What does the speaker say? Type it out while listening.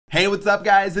Hey, what's up,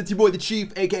 guys? It's your boy, the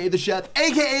Chief, aka the Chef,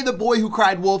 aka the boy who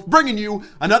cried wolf, bringing you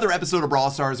another episode of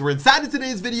Brawl Stars. Where inside of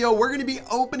today's video, we're going to be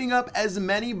opening up as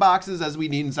many boxes as we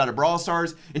need inside of Brawl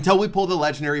Stars until we pull the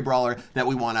legendary brawler that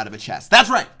we want out of a chest. That's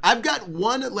right. I've got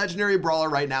one legendary brawler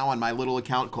right now on my little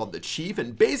account called the Chief,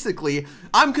 and basically,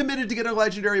 I'm committed to get a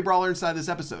legendary brawler inside this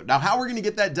episode. Now, how we're going to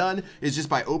get that done is just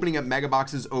by opening up mega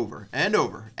boxes over and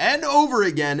over and over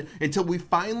again until we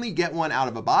finally get one out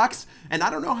of a box. And I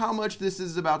don't know how much this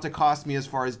is about to cost me as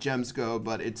far as gems go,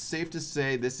 but it's safe to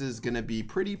say this is going to be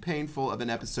pretty painful of an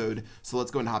episode, so let's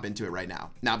go and hop into it right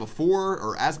now. Now, before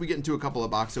or as we get into a couple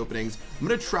of box openings, I'm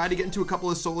going to try to get into a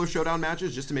couple of solo showdown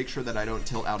matches just to make sure that I don't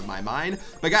tilt out of my mind.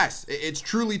 But guys, it's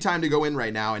truly time to go in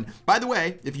right now. And by the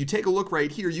way, if you take a look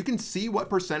right here, you can see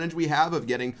what percentage we have of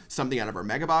getting something out of our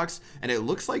mega box, and it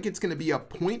looks like it's going to be a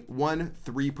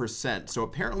 0.13%. So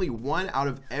apparently 1 out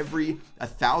of every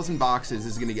 1,000 boxes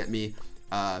is going to get me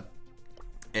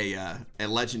a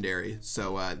legendary.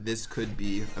 So this could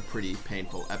be a pretty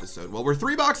painful episode. Well, we're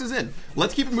 3 boxes in.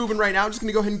 Let's keep it moving right now. I'm just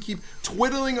gonna go ahead and keep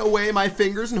twiddling away my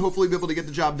fingers and hopefully be able to get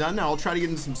the job done. Now I'll try to get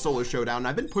into some solo showdown.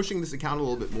 I've been pushing this account a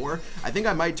little bit more. I think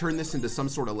I might turn this into some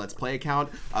sort of let's play account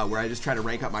where I just try to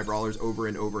rank up my brawlers over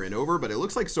and over and over. But it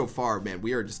looks like so far, man,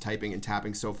 we are just typing and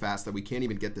tapping so fast that we can't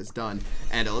even get this done.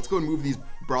 And let's go and move these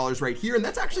brawlers right here, and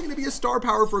that's actually going to be a star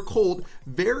power for Colt.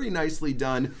 Very nicely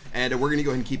done. And we're going to go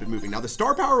ahead and keep it moving. Now the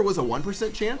star power was a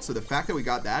 1% chance, so the fact that we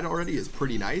got that already is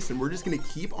pretty nice, and we're just going to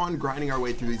keep on grinding our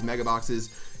way through these mega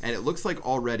boxes. And it looks like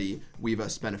already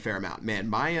we've spent a fair amount. Man,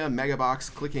 my mega box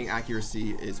clicking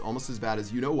accuracy is almost as bad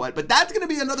as you know what, but that's going to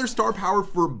be another star power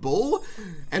for Bull.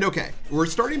 And okay, we're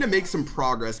starting to make some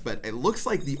progress, but it looks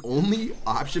like the only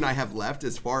option I have left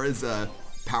as far as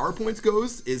power points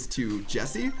goes is to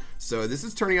Jesse. So this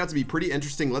is turning out to be pretty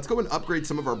interesting. Let's go and upgrade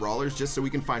some of our brawlers just so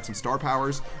we can find some star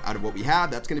powers out of what we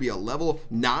have. That's going to be a level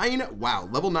 9. Wow,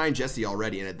 level 9 Jesse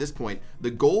already. And at this point,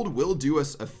 the gold will do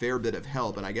us a fair bit of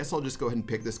help. And I guess I'll just go ahead and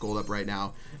pick this gold up right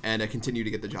now and continue to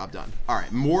get the job done. All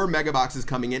right, more mega boxes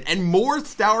coming in and more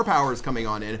star powers coming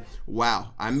on in.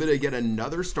 Wow, I'm going to get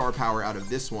another star power out of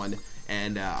this one.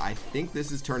 And I think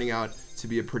this is turning out to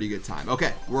be a pretty good time.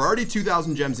 Okay, we're already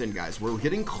 2,000 gems in, guys. We're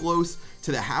getting close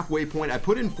to the halfway point. I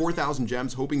put in 4,000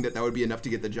 gems hoping that that would be enough to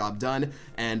get the job done.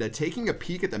 And taking a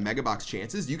peek at the mega box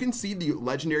chances, you can see the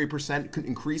legendary percent could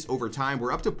increase over time.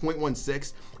 We're up to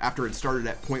 0.16 after it started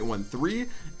at 0.13.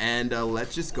 And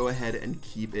let's just go ahead and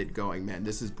keep it going. Man,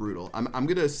 this is brutal. I'm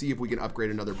gonna see if we can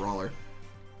upgrade another brawler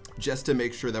just to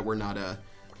make sure that we're not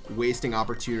wasting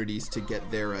opportunities to get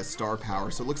their star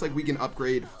power. So it looks like we can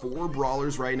upgrade 4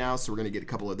 brawlers right now, so we're gonna get a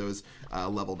couple of those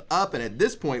leveled up. And at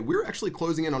this point, we're actually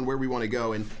closing in on where we want to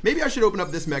go, and maybe I should open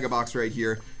up this mega box right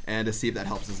here and to see if that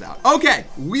helps us out. Okay,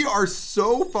 we are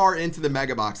so far into the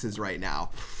mega boxes right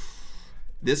now.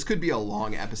 This could be a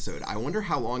long episode. I wonder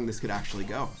how long this could actually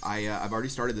go. I've already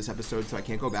started this episode, so I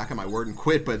can't go back on my word and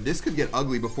quit, but this could get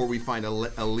ugly before we find a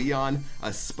Leon,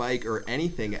 a Spike, or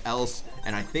anything else.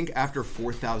 And I think after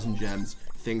 4,000 gems,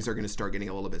 things are going to start getting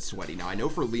a little bit sweaty. Now, I know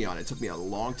for Leon, it took me a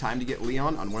long time to get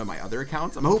Leon on one of my other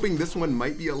accounts. I'm hoping this one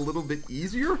might be a little bit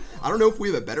easier. I don't know if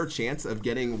we have a better chance of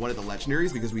getting one of the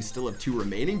legendaries because we still have 2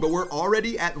 remaining, but we're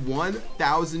already at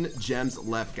 1,000 gems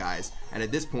left, guys. And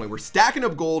at this point, we're stacking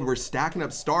up gold, we're stacking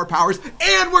up star powers,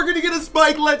 and we're gonna get a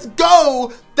Spike. Let's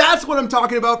go! That's what I'm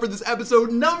talking about for this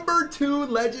episode. Number 2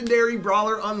 legendary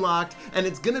brawler unlocked, and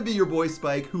it's gonna be your boy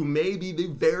Spike, who may be the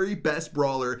very best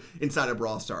brawler inside of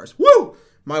Brawl Stars. Woo!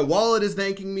 My wallet is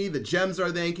thanking me, the gems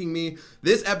are thanking me.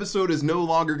 This episode is no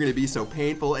longer going to be so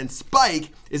painful, and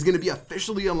Spike is going to be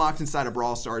officially unlocked inside of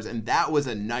Brawl Stars, and that was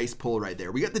a nice pull right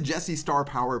there. We got the Jesse star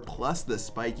power plus the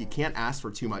Spike. You can't ask for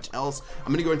too much else.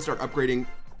 I'm going to go ahead and start upgrading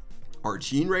our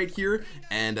Gene right here,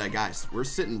 and guys, we're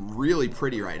sitting really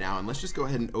pretty right now, and let's just go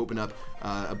ahead and open up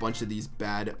a bunch of these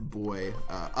bad boy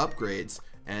upgrades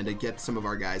and get some of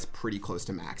our guys pretty close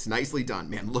to max. Nicely done,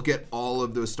 man. Look at all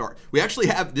of those stars. We actually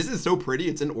have, this is so pretty,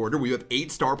 it's in order. We have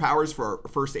 8 star powers for our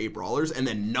first 8 brawlers, and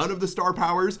then none of the star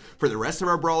powers for the rest of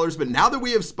our brawlers. But now that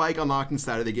we have Spike unlocked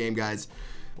inside of the game, guys,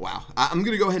 wow. I'm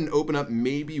gonna go ahead and open up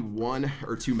maybe 1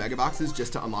 or 2 mega boxes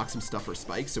just to unlock some stuff for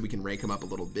Spike so we can rank him up a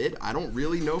little bit. I don't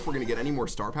really know if we're gonna get any more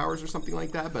star powers or something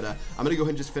like that, but I'm gonna go ahead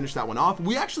and just finish that one off.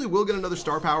 We actually will get another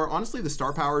star power. Honestly, the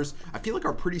star powers I feel like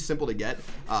are pretty simple to get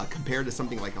compared to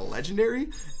something like a legendary.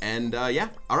 And yeah,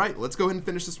 all right, let's go ahead and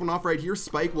finish this one off right here.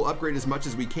 Spike will upgrade as much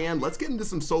as we can. Let's get into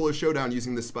some solo showdown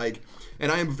using the Spike.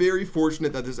 And I am very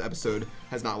fortunate that this episode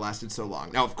has not lasted so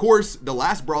long. Now, of course, the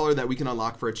last brawler that we can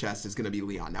unlock for a chest is gonna be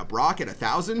Leon. Leon. Now Brock at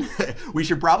 1,000. We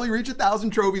should probably reach 1,000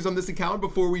 trophies on this account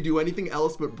before we do anything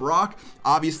else, but Brock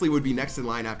obviously would be next in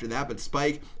line after that. But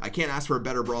Spike, I can't ask for a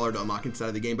better brawler to unlock inside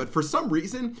of the game, but for some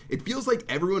reason it feels like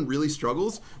everyone really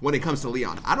struggles when it comes to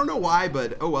Leon. I don't know why,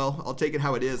 but oh well, I'll take it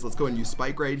how it is. Let's go and use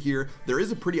Spike right here. There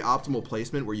is a pretty optimal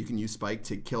placement where you can use Spike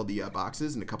to kill the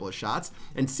boxes in a couple of shots,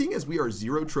 and seeing as we are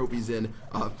 0 trophies in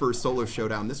for solo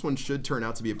showdown, this one should turn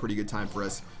out to be a pretty good time for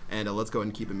us. And let's go ahead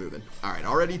and keep it moving. All right,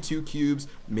 already 2 cubes.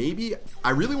 Maybe I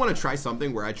really want to try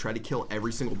something where I try to kill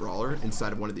every single brawler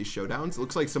inside of one of these showdowns. It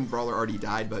looks like some brawler already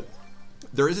died, but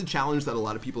there is a challenge that a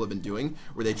lot of people have been doing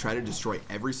where they try to destroy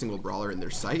every single brawler in their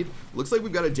sight. Looks like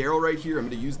we've got a Daryl right here. I'm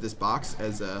going to use this box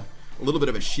as a little bit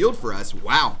of a shield for us.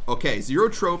 Wow. Okay, 0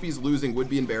 trophies losing would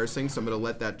be embarrassing, so I'm going to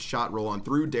let that shot roll on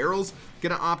through. Daryl's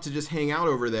going to opt to just hang out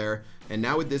over there, and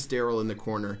now with this Daryl in the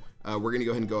corner, we're gonna go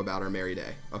ahead and go about our merry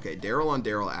day. Okay, Daryl on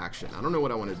Daryl action. I don't know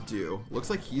what I want to do. Looks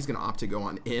like he's gonna opt to go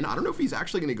on in. I don't know if he's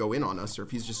actually gonna go in on us or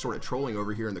if he's just sort of trolling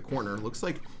over here in the corner. Looks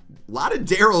like a lot of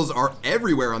Daryls are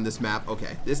everywhere on this map.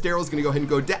 Okay, this Daryl's gonna go ahead and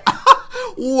go down.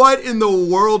 What in the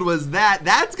world was that?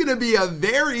 That's gonna be a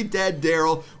very dead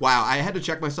Daryl. Wow, I had to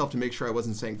check myself to make sure I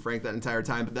wasn't saying Frank that entire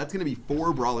time, but that's gonna be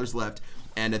 4 brawlers left.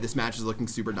 And this match is looking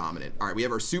super dominant. All right, we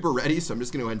have our super ready, so I'm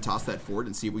just gonna go ahead and toss that forward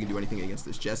and see if we can do anything against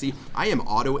this Jesse. I am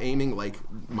auto aiming like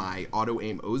my auto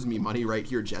aim owes me money right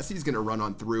here. Jesse's gonna run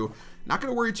on through. Not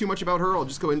gonna worry too much about her. I'll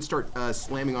just go ahead and start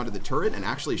slamming onto the turret, and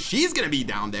actually she's gonna be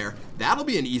down there. That'll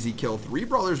be an easy kill. 3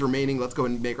 brawlers remaining. Let's go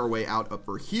ahead and make our way out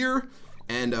over here,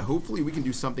 and hopefully we can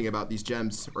do something about these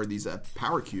gems or these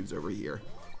power cubes over here,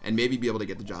 and maybe be able to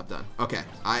get the job done. Okay,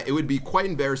 it would be quite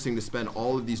embarrassing to spend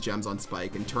all of these gems on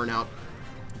Spike and turn out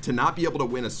to not be able to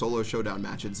win a solo showdown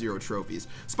match at 0 trophies.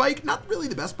 Spike, not really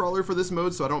the best brawler for this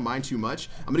mode, so I don't mind too much.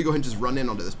 I'm gonna go ahead and just run in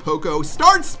onto this Poco,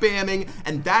 start spamming,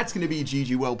 and that's gonna be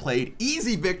GG well played.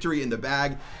 Easy victory in the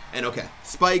bag. And okay,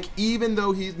 Spike, even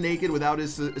though he's naked without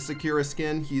his Sakura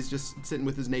skin, he's just sitting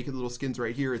with his naked little skins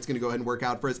right here. It's gonna go ahead and work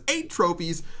out for us. 8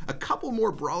 trophies, a couple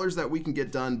more brawlers that we can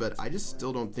get done, but I just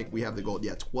still don't think we have the gold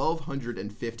yet.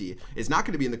 1,250 is not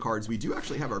gonna be in the cards. We do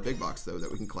actually have our big box though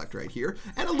that we can collect right here,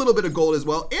 and a little bit of gold as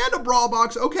well, and a brawl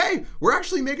box. Okay, we're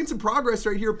actually making some progress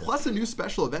right here, plus a new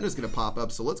special event is gonna pop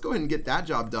up, so let's go ahead and get that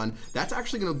job done. That's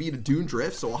actually gonna be the Dune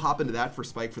Drift, so I'll hop into that for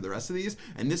Spike for the rest of these,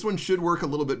 and this one should work a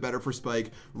little bit better for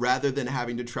Spike rather than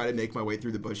having to try to make my way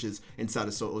through the bushes inside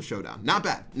a solo showdown. Not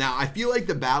bad. Now, I feel like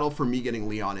the battle for me getting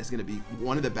Leon is gonna be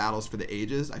one of the battles for the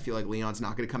ages. I feel like Leon's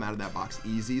not gonna come out of that box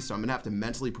easy, so I'm gonna have to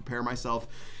mentally prepare myself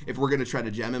if we're gonna try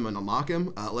to gem him and unlock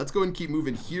him. Let's go and keep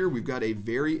moving here. We've got a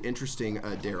very interesting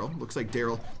Daryl. Looks like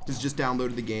Daryl has just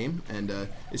downloaded the game and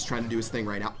is trying to do his thing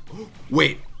right now.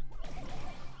 Wait.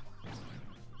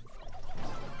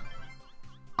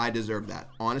 I deserve that.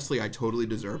 Honestly, I totally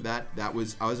deserve that. I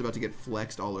was about to get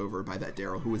flexed all over by that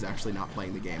Daryl who was actually not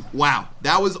playing the game. Wow,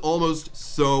 that was almost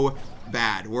so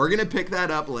bad. We're gonna pick that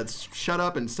up. Let's shut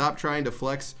up and stop trying to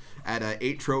flex at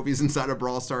 8 trophies inside of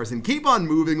Brawl Stars and keep on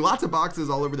moving. Lots of boxes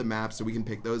all over the map, so we can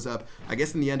pick those up. I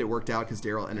guess in the end it worked out because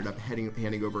Daryl ended up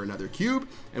handing over another cube,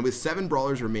 and with 7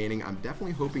 brawlers remaining, I'm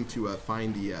definitely hoping to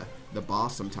find the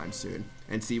boss sometime soon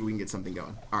and see if we can get something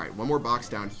going. All right, one more box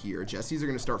down here. Jesse's are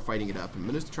gonna start fighting it up. I'm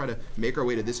gonna try to make our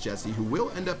way to this Jesse who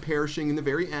will end up perishing in the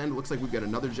very end. Looks like we've got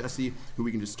another Jesse who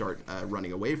we can just start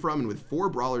running away from, and with 4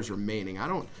 brawlers remaining, I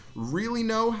don't really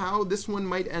know how this one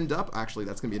might end up. Actually,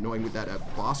 that's gonna be annoying with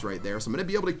that boss right there. So I'm gonna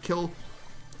be able to kill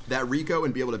that Rico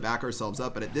and be able to back ourselves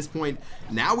up, but at this point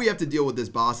now we have to deal with this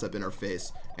boss up in our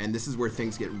face, and this is where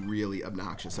things get really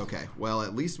obnoxious. Okay, well,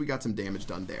 at least we got some damage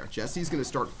done there. Jesse's gonna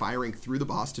start firing through the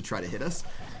boss to try to hit us.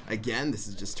 Again, this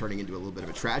is just turning into a little bit of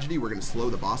a tragedy. We're gonna slow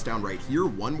the boss down right here.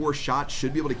 One more shot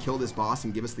should be able to kill this boss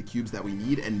and give us the cubes that we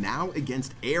need. And now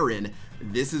against Aaron,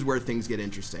 this is where things get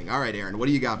interesting. All right, Aaron, what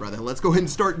do you got, brother? Let's go ahead and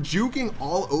start juking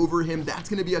all over him. That's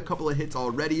gonna be a couple of hits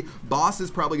already. Boss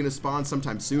is probably gonna spawn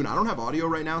sometime soon. I don't have audio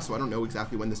right now, so I don't know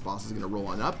exactly when this boss is gonna roll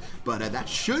on up, but that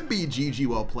should be GG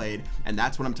well played, and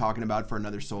that's what I'm talking about for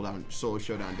another solo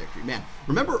showdown victory. Man,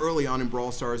 remember early on in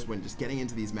Brawl Stars when just getting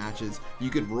into these matches, you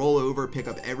could roll over, pick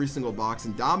up every single box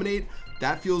and dominate?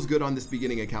 That feels good on this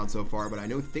beginning account so far, but I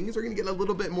know things are gonna get a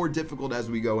little bit more difficult as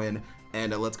we go in,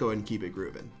 and let's go ahead and keep it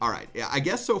grooving. All right, yeah, I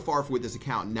guess so far with this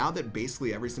account, now that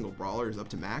basically every single brawler is up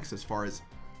to max as far as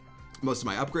most of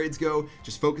my upgrades go.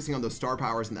 Just focusing on those star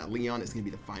powers and that Leon is going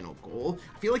to be the final goal.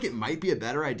 I feel like it might be a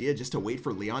better idea just to wait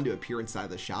for Leon to appear inside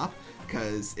of the shop,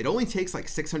 because it only takes like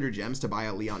 600 gems to buy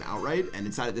a Leon outright, and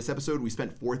inside of this episode we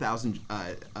spent 4,000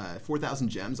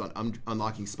 gems on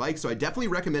unlocking Spike. So I definitely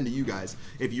recommend to you guys,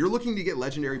 if you're looking to get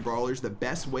legendary brawlers, the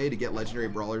best way to get legendary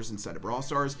brawlers inside of Brawl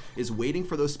Stars is waiting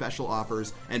for those special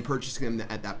offers and purchasing them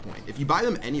at that point. If you buy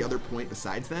them any other point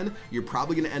besides then, you're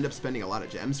probably going to end up spending a lot of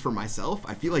gems. For myself,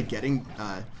 I feel like getting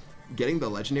the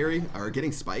legendary or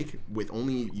getting Spike with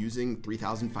only using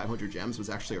 3,500 gems was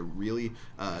actually a really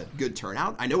good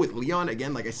turnout. I know with Leon,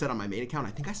 again, like I said on my main account,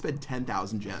 I think I spent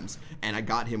 10,000 gems and I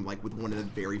got him like with one of the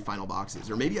very final boxes,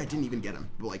 or maybe I didn't even get him.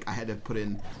 Like I had to put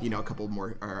in, you know, a couple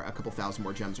thousand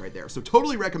more gems right there. So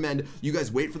totally recommend you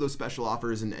guys wait for those special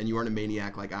offers, and you aren't a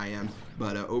maniac like I am.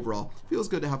 But overall, feels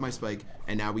good to have my Spike,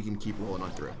 and now we can keep rolling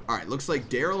on through. All right, looks like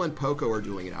Daryl and Poco are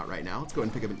dueling it out right now. Let's go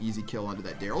ahead and pick up an easy kill onto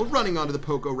that Daryl. Running onto the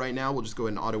Poco right now. We'll just go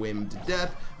ahead and auto aim him to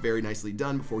death. Very nicely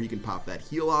done before he can pop that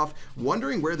heal off.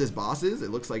 Wondering where this boss is. It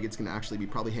looks like it's going to actually be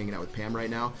probably hanging out with Pam right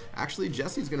now. Actually,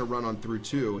 Jesse's going to run on through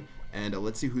too. And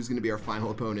let's see who's going to be our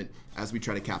final opponent as we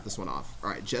try to cap this one off. All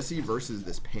right, Jesse versus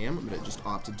this Pam. I'm going to just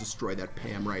opt to destroy that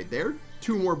Pam right there.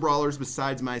 2 more brawlers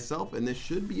besides myself, and this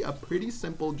should be a pretty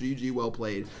simple GG well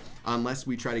played, unless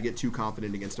we try to get too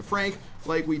confident against a Frank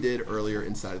like we did earlier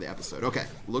inside of the episode. Okay,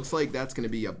 looks like that's going to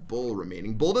be a Bull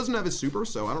remaining. Bull doesn't have a super,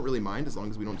 so I don't really mind as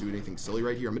long as we don't do anything silly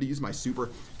right here. I'm going to use my super,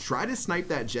 try to snipe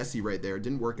that Jesse right there. It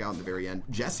didn't work out in the very end.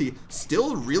 Jesse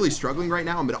still really struggling right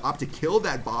now. I'm going to opt to kill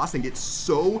that boss and get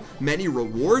so many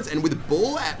rewards, and with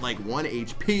Bull at like 1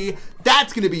 HP,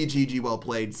 that's going to be GG well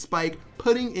played. Spike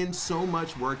putting in so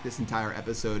much work this entire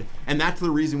episode, and that's the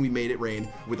reason we made it rain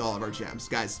with all of our gems.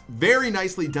 Guys, very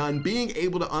nicely done. Being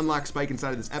able to unlock Spike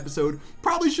inside of this episode.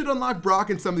 Probably should unlock Brock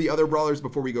and some of the other brawlers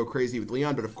before we go crazy with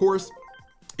Leon, but of course,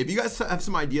 if you guys have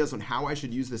some ideas on how I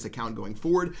should use this account going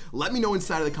forward, let me know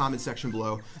inside of the comment section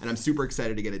below, and I'm super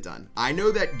excited to get it done. I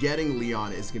know that getting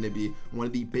Leon is going to be one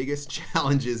of the biggest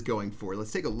challenges going forward.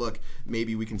 Let's take a look.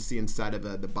 Maybe we can see inside of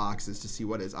the boxes to see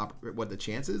what the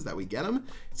chances that we get him.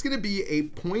 It's going to be a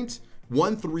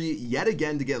 0.13 yet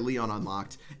again to get Leon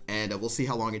unlocked, and we'll see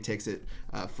how long it takes it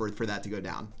for that to go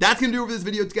down. That's gonna do it for this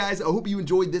video, guys. I hope you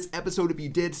enjoyed this episode. If you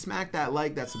did, smack that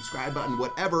like, that subscribe button,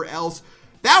 whatever else.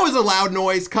 That was a loud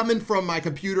noise coming from my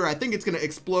computer. I think it's gonna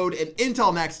explode, and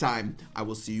until next time, I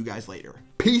will see you guys later.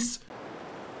 Peace.